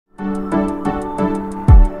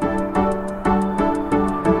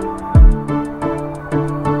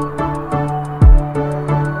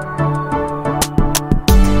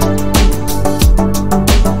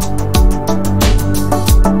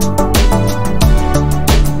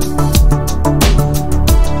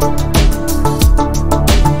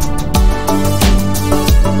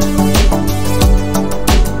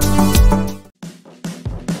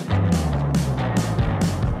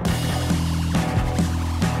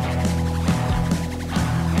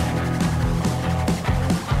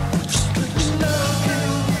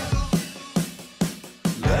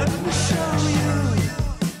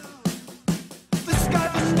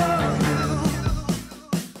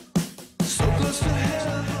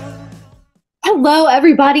Hello,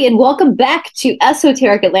 everybody, and welcome back to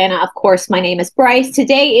Esoteric Atlanta. Of course, my name is Brice.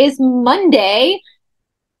 Today is Monday,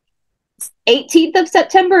 18th of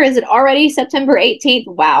September. Is it already September 18th?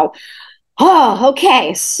 Wow. Oh,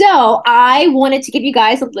 okay. So I wanted to give you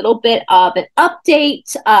guys a little bit of an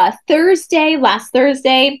update. Last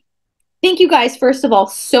Thursday, thank you guys, first of all,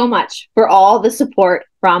 so much for all the support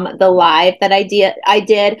from the live that I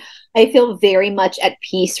did. I feel very much at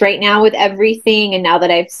peace right now with everything. And now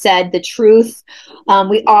that I've said the truth,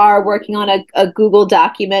 we are working on a Google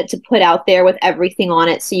document to put out there with everything on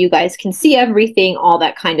it so you guys can see everything, all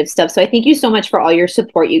that kind of stuff. So I thank you so much for all your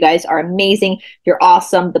support. You guys are amazing. You're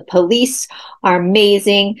awesome. The police are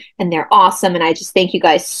amazing and they're awesome. And I just thank you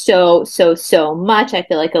guys so, so, so much. I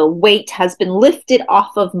feel like a weight has been lifted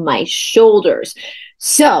off of my shoulders.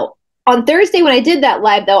 So on Thursday, when I did that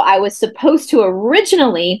live, though, I was supposed to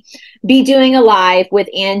originally be doing a live with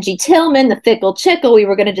Angie Tillman, the Fickle Chickle. We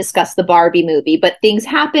were going to discuss the Barbie movie, but things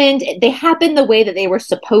happened. They happened the way that they were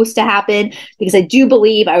supposed to happen because I do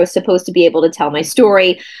believe I was supposed to be able to tell my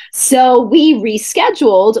story. So we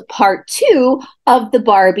rescheduled part 2 of the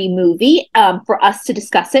Barbie movie for us to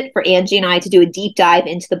discuss it, for Angie and I to do a deep dive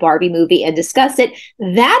into the Barbie movie and discuss it.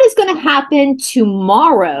 That is going to happen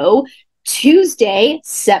tomorrow, Tuesday,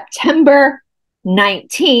 September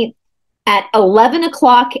 19th at 11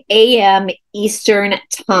 o'clock a.m. Eastern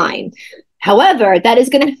Time. However, that is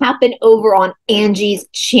going to happen over on Angie's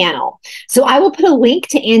channel. So I will put a link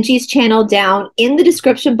to Angie's channel down in the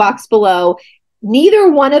description box below.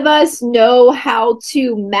 Neither one of us know how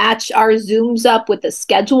to match our Zooms up with the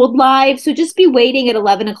scheduled live. So just be waiting at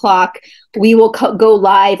 11 o'clock. We will go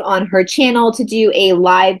live on her channel to do a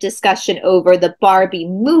live discussion over the Barbie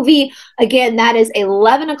movie. Again, that is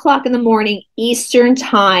 11 o'clock in the morning Eastern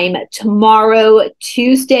Time tomorrow,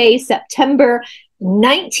 Tuesday, September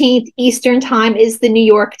 19th Eastern Time is the New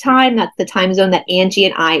York time. That's the time zone that Angie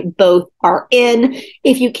and I both are in.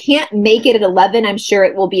 If you can't make it at 11, I'm sure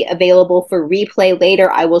it will be available for replay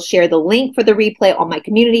later. I will share the link for the replay on my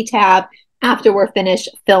community tab after we're finished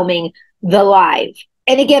filming the live.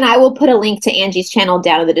 And again, I will put a link to Angie's channel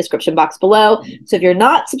down in the description box below. So if you're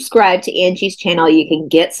not subscribed to Angie's channel, you can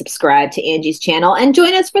get subscribed to Angie's channel and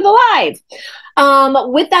join us for the live.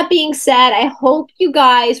 With that being said, I hope you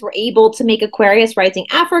guys were able to make Aquarius Rising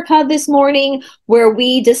Africa this morning, where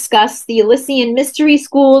we discussed the Eleusinian mystery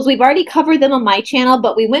schools. We've already covered them on my channel,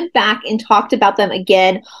 but we went back and talked about them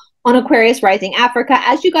again on Aquarius Rising Africa.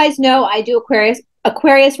 As you guys know, I do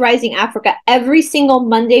Aquarius Rising Africa every single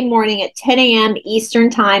Monday morning at 10 a.m.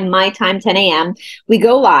 Eastern Time, my time, 10 a.m. We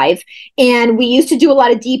go live, and we used to do a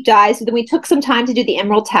lot of deep dives, so then we took some time to do the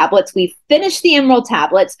Emerald Tablets. We finished the Emerald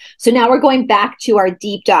Tablets, so now we're going back to our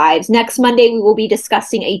deep dives. Next Monday, we will be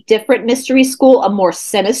discussing a different mystery school, a more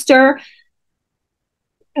sinister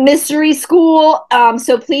mystery school.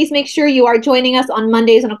 So please make sure you are joining us on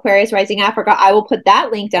Mondays on Aquarius Rising Africa. I will put that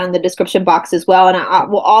link down in the description box as well. And I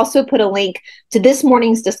will also put a link to this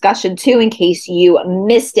morning's discussion too, in case you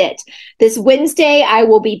missed it. This Wednesday, I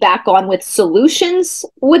will be back on with Solutions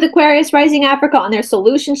with Aquarius Rising Africa on their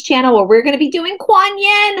Solutions channel, where we're going to be doing Quan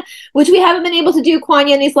Yin, which we haven't been able to do Quan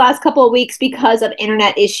Yin these last couple of weeks because of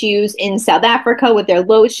internet issues in South Africa with their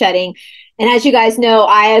load shedding. And as you guys know,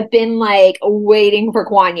 I have been like waiting for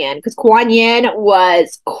Quan Yin, because Quan Yin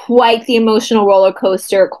was quite the emotional roller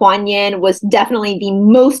coaster. Quan Yin was definitely the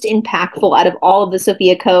most impactful out of all of the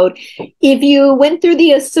Sophia Code. If you went through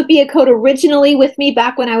the Sophia Code originally with me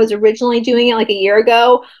back when I was originally doing it like a year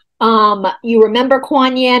ago, you remember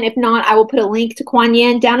Quan Yin. If not, I will put a link to Quan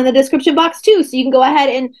Yin down in the description box too. So you can go ahead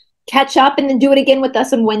and catch up and then do it again with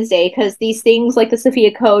us on Wednesday, because these things like the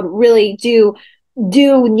Sophia Code really do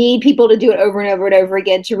need people to do it over and over and over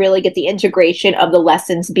again to really get the integration of the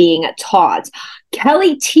lessons being taught.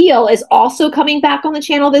 Kelly Thiel is also coming back on the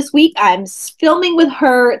channel this week. I'm filming with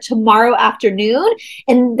her tomorrow afternoon,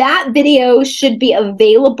 and that video should be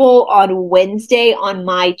available on Wednesday on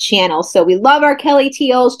my channel. So we love our Kelly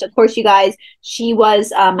Thiel. Of course, you guys, she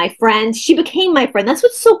was my friend. She became my friend. That's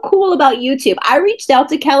what's so cool about YouTube. I reached out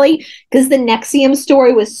to Kelly because the NXIVM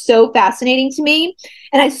story was so fascinating to me.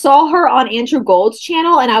 And I saw her on Andrew Gold's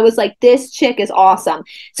channel, and I was like, this chick is awesome.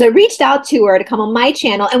 So I reached out to her to come on my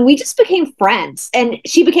channel, and we just became friends. And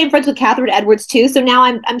she became friends with Catherine Edwards too. So now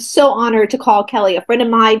I'm so honored to call Kelly a friend of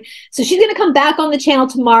mine. So she's going to come back on the channel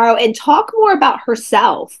tomorrow and talk more about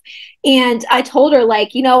herself. And I told her,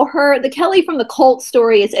 like, you know, the Kelly from the cult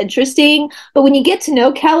story is interesting, but when you get to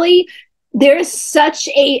know Kelly, there's such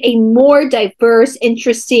a more diverse,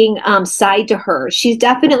 interesting side to her. She's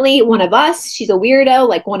definitely one of us. She's a weirdo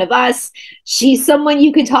like one of us. She's someone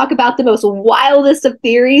you can talk about the most wildest of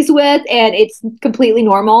theories with, and it's completely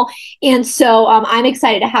normal. And so I'm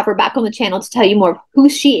excited to have her back on the channel to tell you more of who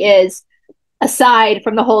she is, aside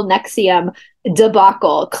from the whole NXIVM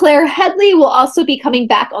debacle. Claire Headley will also be coming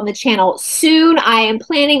back on the channel soon. I am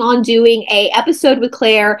planning on doing a episode with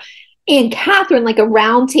Claire and Catherine, like a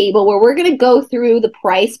round table where we're going to go through the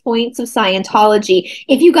price points of Scientology.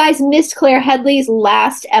 If you guys missed Claire Headley's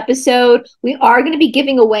last episode, we are going to be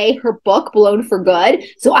giving away her book, Blown for Good.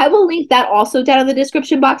 So I will link that also down in the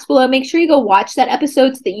description box below. Make sure you go watch that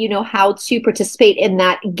episode so that you know how to participate in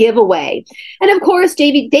that giveaway. And of course,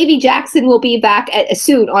 Davy Jackson will be back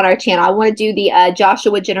soon on our channel. I want to do the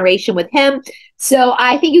Joshua generation with him. So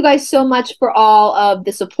I thank you guys so much for all of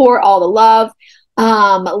the support, all the love.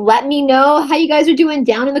 Let me know how you guys are doing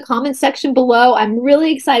down in the comment section below. I'm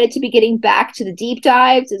really excited to be getting back to the deep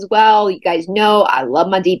dives as well. You guys know I love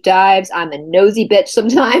my deep dives. I'm a nosy bitch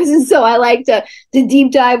sometimes, and so I like to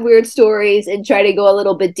deep dive weird stories and try to go a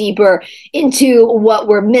little bit deeper into what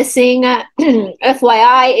we're missing.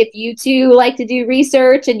 FYI, if you too like to do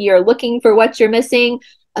research and you're looking for what you're missing,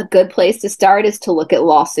 a good place to start is to look at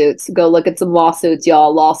lawsuits. Go look at some lawsuits,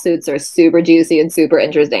 y'all. Lawsuits are super juicy and super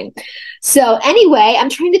interesting. So anyway, I'm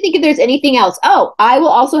trying to think if there's anything else. Oh, I will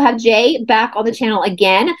also have Jay back on the channel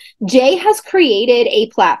again. Jay has created a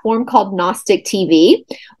platform called Gnostic TV,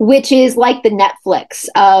 which is like the Netflix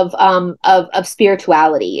of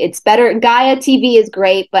spirituality. It's better. Gaia TV is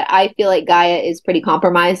great, but I feel like Gaia is pretty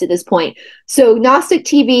compromised at this point. So Gnostic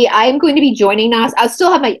TV, I am going to be joining Gnostic. I'll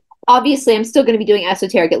still have my Obviously, I'm still going to be doing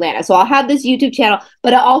Esoteric Atlanta. So I'll have this YouTube channel,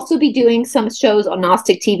 but I'll also be doing some shows on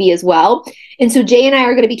Gnostic TV as well. And so Jay and I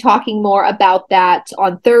are going to be talking more about that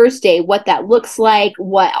on Thursday, what that looks like,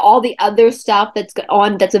 what all the other stuff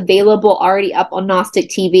that's available already up on Gnostic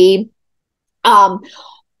TV.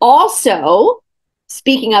 Also,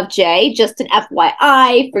 speaking of Jay, just an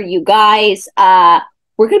FYI for you guys,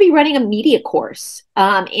 we're going to be running a media course.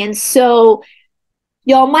 And so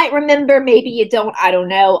y'all might remember, maybe you don't, I don't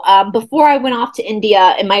know. Before I went off to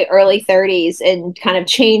India in my early 30s and kind of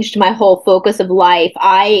changed my whole focus of life,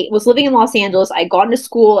 I was living in Los Angeles. I'd gone to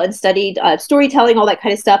school and studied storytelling, all that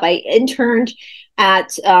kind of stuff. I interned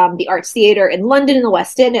at the Arts Theatre in London in the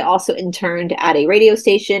West End. I also interned at a radio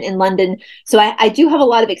station in London. So I do have a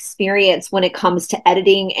lot of experience when it comes to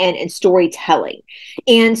editing and storytelling.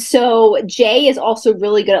 And so Jay is also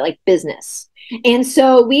really good at like business. And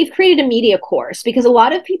so we've created a media course because a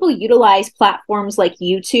lot of people utilize platforms like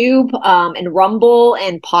YouTube and Rumble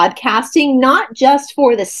and podcasting, not just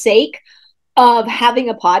for the sake of having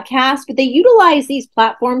a podcast, but they utilize these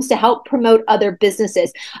platforms to help promote other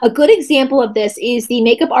businesses. A good example of this is the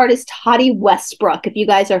makeup artist Toddy Westbrook. If you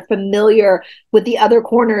guys are familiar with the other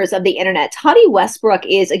corners of the internet, Toddy Westbrook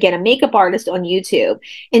is, again, a makeup artist on YouTube,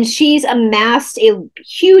 and she's amassed a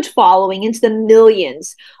huge following into the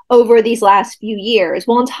millions over these last few years.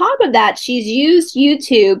 Well, on top of that, she's used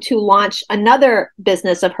YouTube to launch another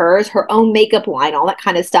business of hers, her own makeup line, all that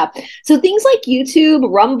kind of stuff. So things like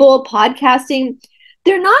YouTube, Rumble, podcasting,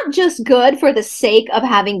 they're not just good for the sake of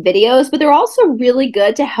having videos, but they're also really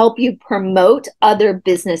good to help you promote other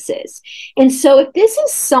businesses. And so if this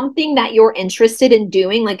is something that you're interested in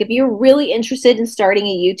doing, like if you're really interested in starting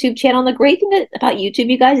a YouTube channel, the great thing about YouTube,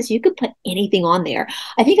 you guys, is you could put anything on there.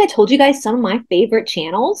 I think I told you guys some of my favorite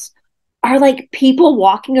channels are like people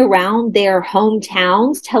walking around their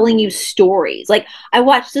hometowns telling you stories. Like I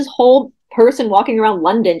watched this whole person walking around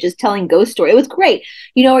London just telling ghost story. It was great.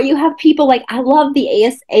 You know, or you have people like, I love the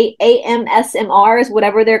AMSMRs,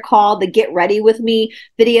 whatever they're called, the get ready with me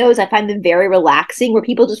videos. I find them very relaxing, where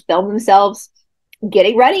people just film themselves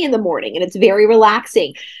getting ready in the morning, and it's very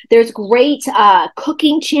relaxing. There's great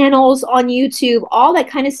cooking channels on YouTube, all that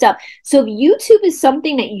kind of stuff. So if YouTube is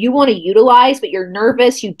something that you want to utilize, but you're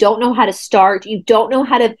nervous, you don't know how to start, you don't know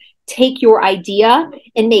how to take your idea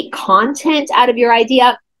and make content out of your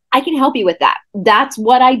idea, I can help you with that. That's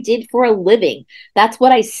what I did for a living. That's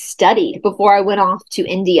what I studied before I went off to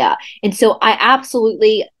India. And so I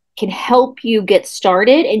absolutely can help you get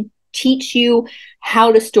started and teach you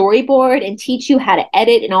how to storyboard and teach you how to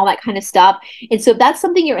edit and all that kind of stuff. And so if that's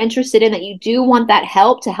something you're interested in, that you do want that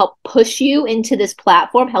help to help push you into this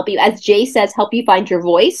platform, help you, as Jay says, help you find your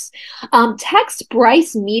voice, text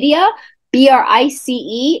Brice Media,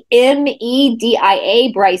 BRICEMEDIA,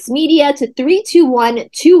 Brice Media, to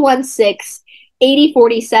 321-216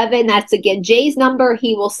 8047. That's again Jay's number.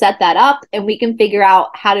 He will set that up and we can figure out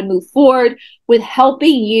how to move forward with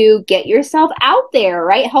helping you get yourself out there,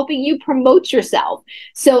 right? Helping you promote yourself.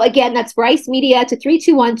 So again, that's Brice Media to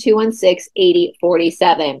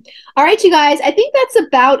 321-216-8047. All right, you guys, I think that's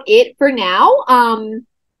about it for now.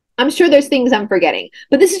 I'm sure there's things I'm forgetting,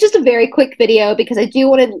 but this is just a very quick video because I do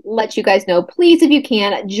want to let you guys know, please, if you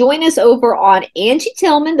can, join us over on Angie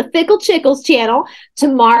Tillman, the Fickle Chickles channel,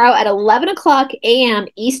 tomorrow at 11 o'clock a.m.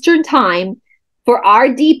 Eastern Time for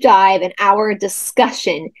our deep dive and our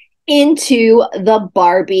discussion into the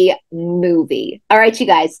Barbie movie. All right, you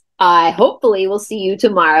guys, I hopefully will see you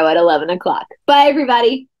tomorrow at 11 o'clock. Bye,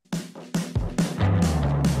 everybody.